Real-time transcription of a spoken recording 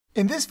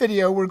In this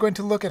video, we're going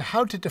to look at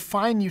how to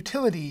define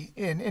utility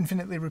in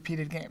infinitely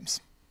repeated games.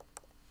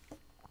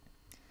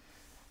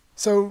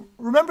 So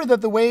remember that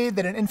the way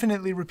that an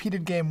infinitely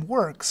repeated game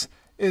works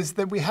is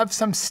that we have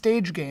some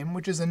stage game,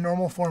 which is a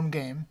normal form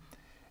game,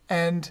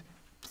 and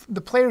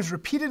the players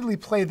repeatedly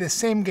play this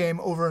same game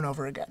over and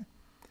over again.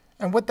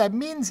 And what that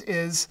means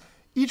is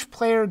each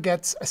player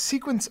gets a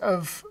sequence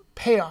of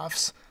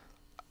payoffs.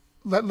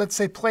 Let's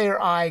say player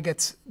I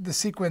gets the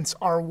sequence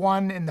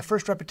R1 in the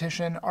first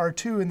repetition,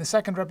 R2 in the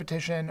second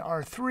repetition,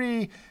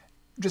 R3,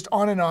 just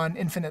on and on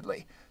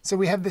infinitely. So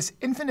we have this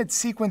infinite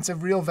sequence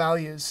of real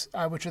values,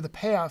 which are the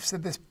payoffs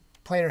that this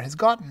player has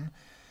gotten.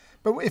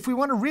 But if we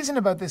want to reason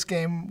about this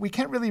game, we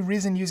can't really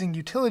reason using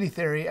utility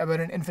theory about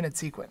an infinite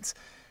sequence.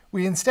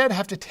 We instead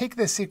have to take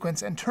this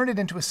sequence and turn it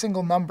into a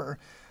single number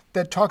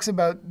that talks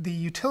about the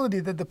utility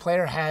that the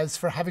player has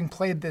for having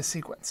played this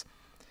sequence.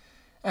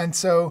 And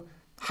so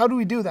how do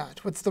we do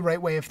that? What's the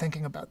right way of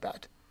thinking about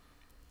that?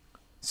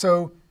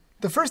 So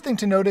the first thing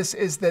to notice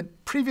is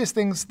that previous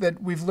things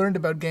that we've learned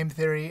about game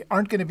theory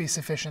aren't going to be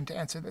sufficient to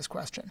answer this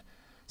question.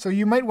 So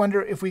you might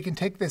wonder if we can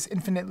take this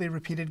infinitely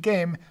repeated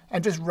game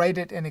and just write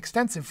it in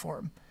extensive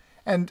form.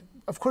 And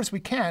of course we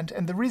can't.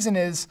 And the reason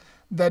is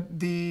that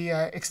the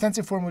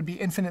extensive form would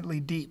be infinitely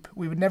deep.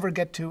 We would never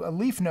get to a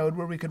leaf node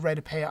where we could write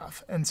a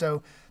payoff. And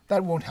so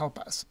that won't help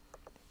us.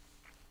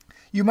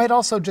 You might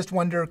also just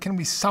wonder, can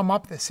we sum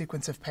up this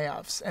sequence of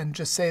payoffs and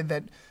just say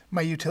that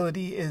my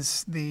utility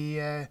is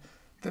the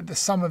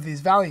sum of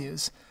these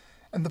values?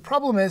 And the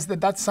problem is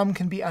that that sum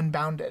can be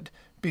unbounded,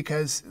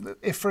 because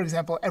if, for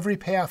example, every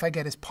payoff I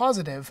get is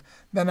positive,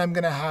 then I'm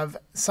going to have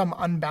some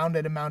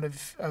unbounded amount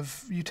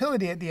of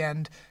utility at the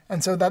end.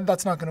 And so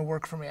that's not going to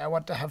work for me. I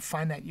want to have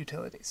finite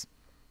utilities.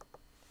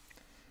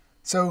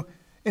 So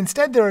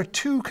instead, there are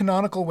two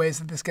canonical ways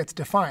that this gets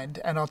defined,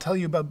 and I'll tell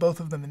you about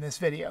both of them in this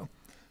video.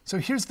 So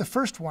here's the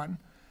first one.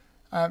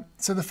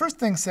 So the first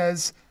thing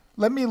says,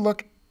 let me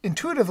look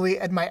intuitively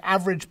at my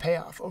average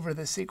payoff over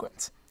this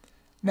sequence.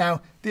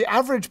 Now, the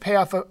average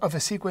payoff of a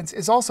sequence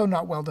is also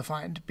not well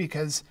defined,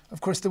 because, of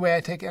course, the way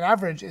I take an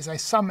average is I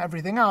sum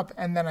everything up,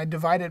 and then I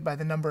divide it by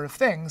the number of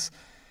things.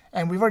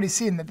 And we've already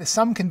seen that the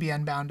sum can be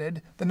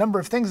unbounded. The number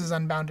of things is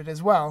unbounded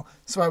as well.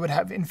 So I would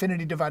have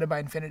infinity divided by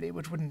infinity,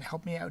 which wouldn't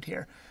help me out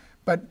here.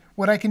 But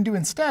what I can do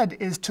instead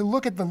is to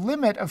look at the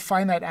limit of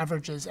finite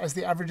averages as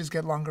the averages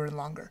get longer and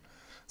longer.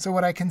 So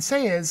what I can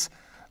say is,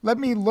 let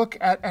me look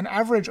at an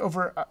average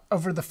over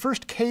the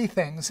first k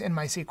things in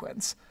my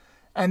sequence.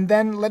 And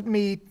then let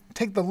me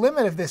take the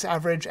limit of this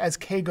average as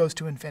k goes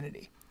to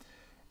infinity.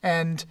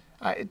 And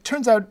it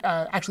turns out,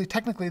 actually,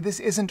 technically,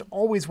 this isn't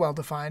always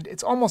well-defined.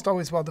 It's almost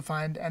always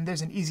well-defined. And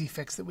there's an easy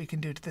fix that we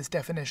can do to this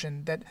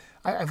definition that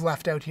I've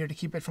left out here to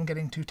keep it from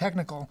getting too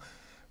technical.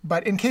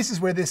 But in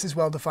cases where this is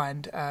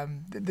well-defined,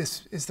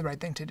 this is the right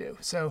thing to do.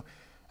 So,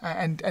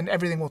 and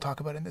everything we'll talk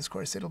about in this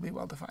course, it'll be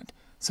well-defined.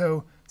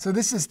 So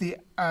this is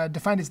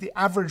defined as the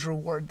average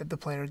reward that the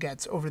player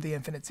gets over the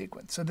infinite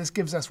sequence. So this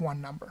gives us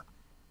one number.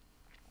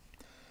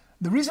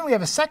 The reason we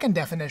have a second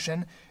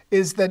definition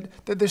is that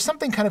there's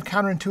something kind of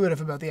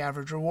counterintuitive about the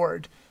average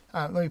reward.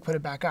 Let me put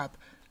it back up.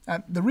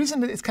 The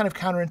reason that it's kind of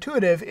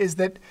counterintuitive is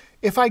that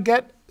if I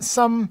get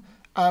some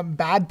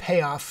bad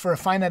payoff for a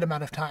finite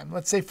amount of time.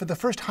 Let's say for the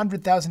first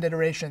 100,000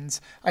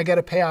 iterations, I get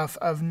a payoff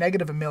of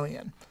 -1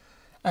 million.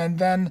 And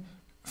then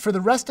for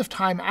the rest of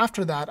time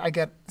after that, I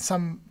get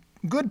some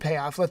good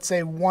payoff, let's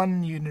say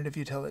 1 unit of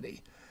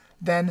utility.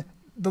 Then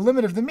the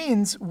limit of the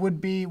means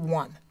would be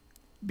 1,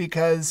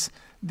 because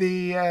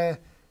the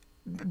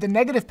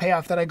negative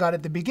payoff that I got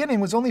at the beginning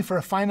was only for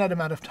a finite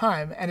amount of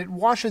time, and it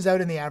washes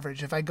out in the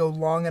average if I go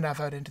long enough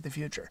out into the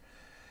future.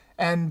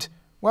 And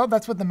well,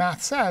 that's what the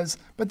math says,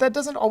 but that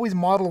doesn't always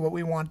model what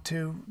we want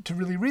to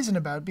really reason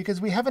about,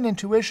 because we have an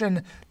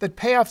intuition that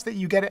payoffs that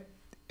you get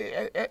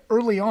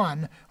early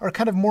on are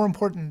kind of more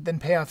important than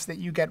payoffs that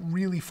you get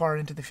really far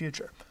into the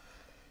future.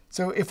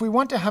 So if we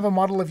want to have a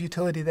model of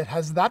utility that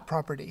has that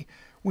property,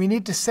 we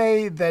need to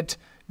say that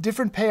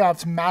different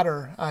payoffs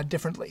matter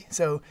differently.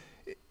 So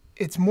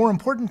it's more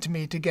important to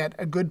me to get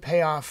a good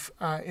payoff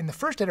in the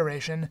first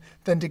iteration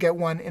than to get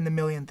one in the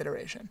millionth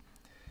iteration.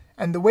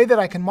 And the way that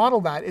I can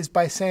model that is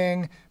by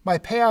saying my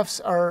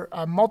payoffs are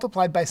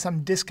multiplied by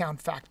some discount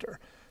factor.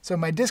 So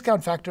my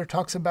discount factor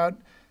talks about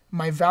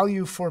my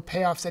value for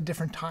payoffs at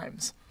different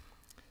times.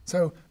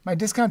 So my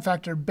discount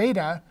factor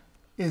beta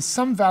is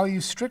some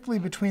value strictly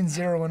between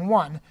 0 and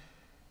 1.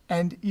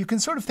 And you can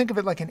sort of think of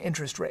it like an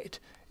interest rate.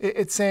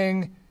 It's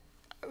saying,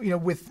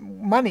 with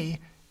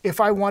money, if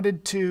I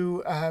wanted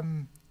to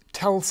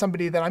tell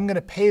somebody that I'm going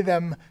to pay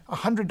them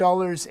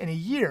 $100 in a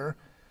year,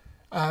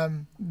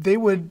 they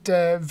would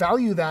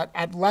value that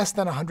at less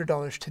than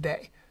 $100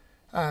 today.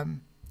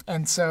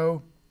 And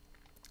so,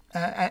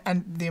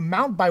 and the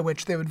amount by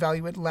which they would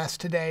value it less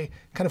today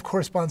kind of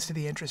corresponds to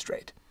the interest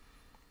rate.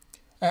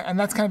 And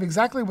that's kind of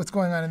exactly what's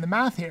going on in the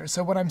math here.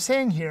 So what I'm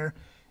saying here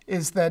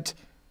is that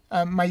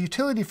my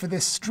utility for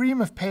this stream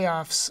of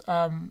payoffs,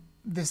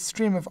 this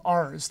stream of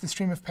R's, the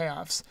stream of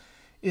payoffs,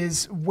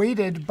 is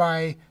weighted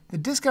by the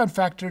discount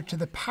factor to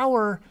the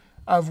power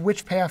of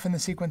which payoff in the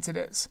sequence it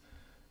is.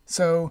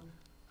 So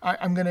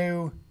I'm going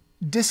to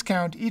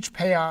discount each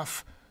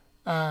payoff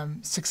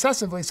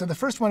successively. So the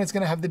first one is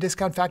going to have the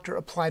discount factor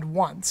applied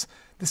once.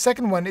 The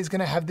second one is going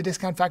to have the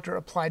discount factor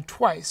applied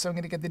twice. So I'm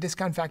going to get the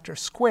discount factor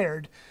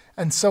squared,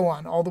 and so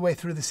on, all the way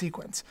through the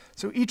sequence.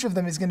 So each of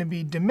them is going to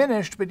be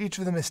diminished, but each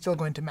of them is still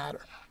going to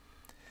matter.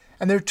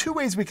 And there are two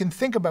ways we can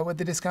think about what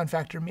the discount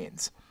factor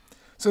means.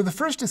 So the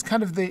first is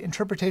kind of the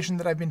interpretation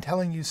that I've been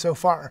telling you so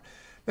far,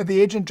 that the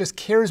agent just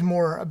cares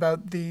more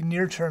about the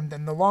near term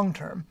than the long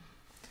term.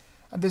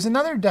 There's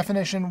another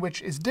definition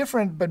which is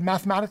different, but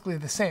mathematically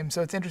the same,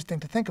 so it's interesting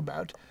to think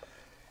about.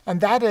 And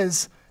that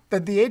is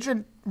that the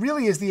agent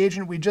really is the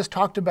agent we just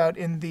talked about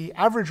in the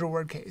average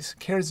reward case,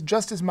 cares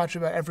just as much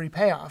about every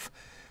payoff.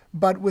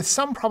 But with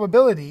some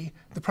probability,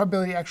 the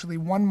probability actually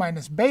 1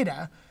 minus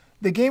beta,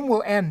 the game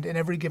will end in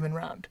every given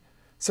round.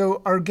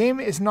 So our game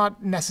is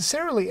not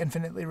necessarily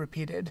infinitely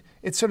repeated.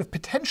 It's sort of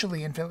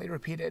potentially infinitely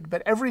repeated.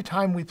 But every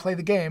time we play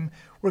the game,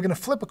 we're going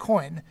to flip a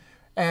coin.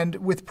 And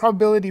with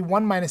probability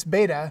 1 minus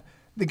beta,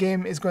 the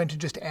game is going to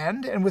just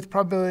end. And with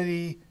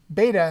probability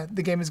beta,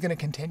 the game is going to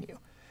continue.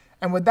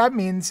 And what that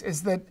means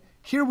is that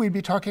here we'd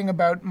be talking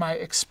about my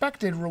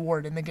expected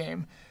reward in the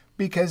game,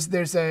 because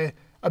there's a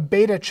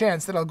beta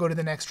chance that I'll go to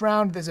the next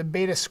round. There's a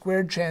beta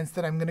squared chance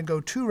that I'm going to go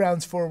 2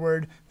 rounds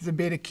forward. There's a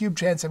beta cubed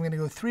chance I'm going to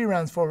go 3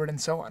 rounds forward, and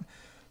so on.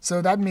 So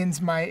that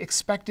means my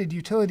expected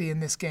utility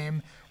in this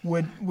game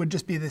would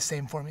just be this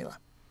same formula.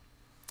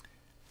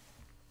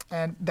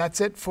 And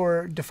that's it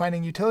for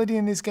defining utility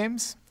in these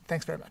games.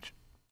 Thanks very much.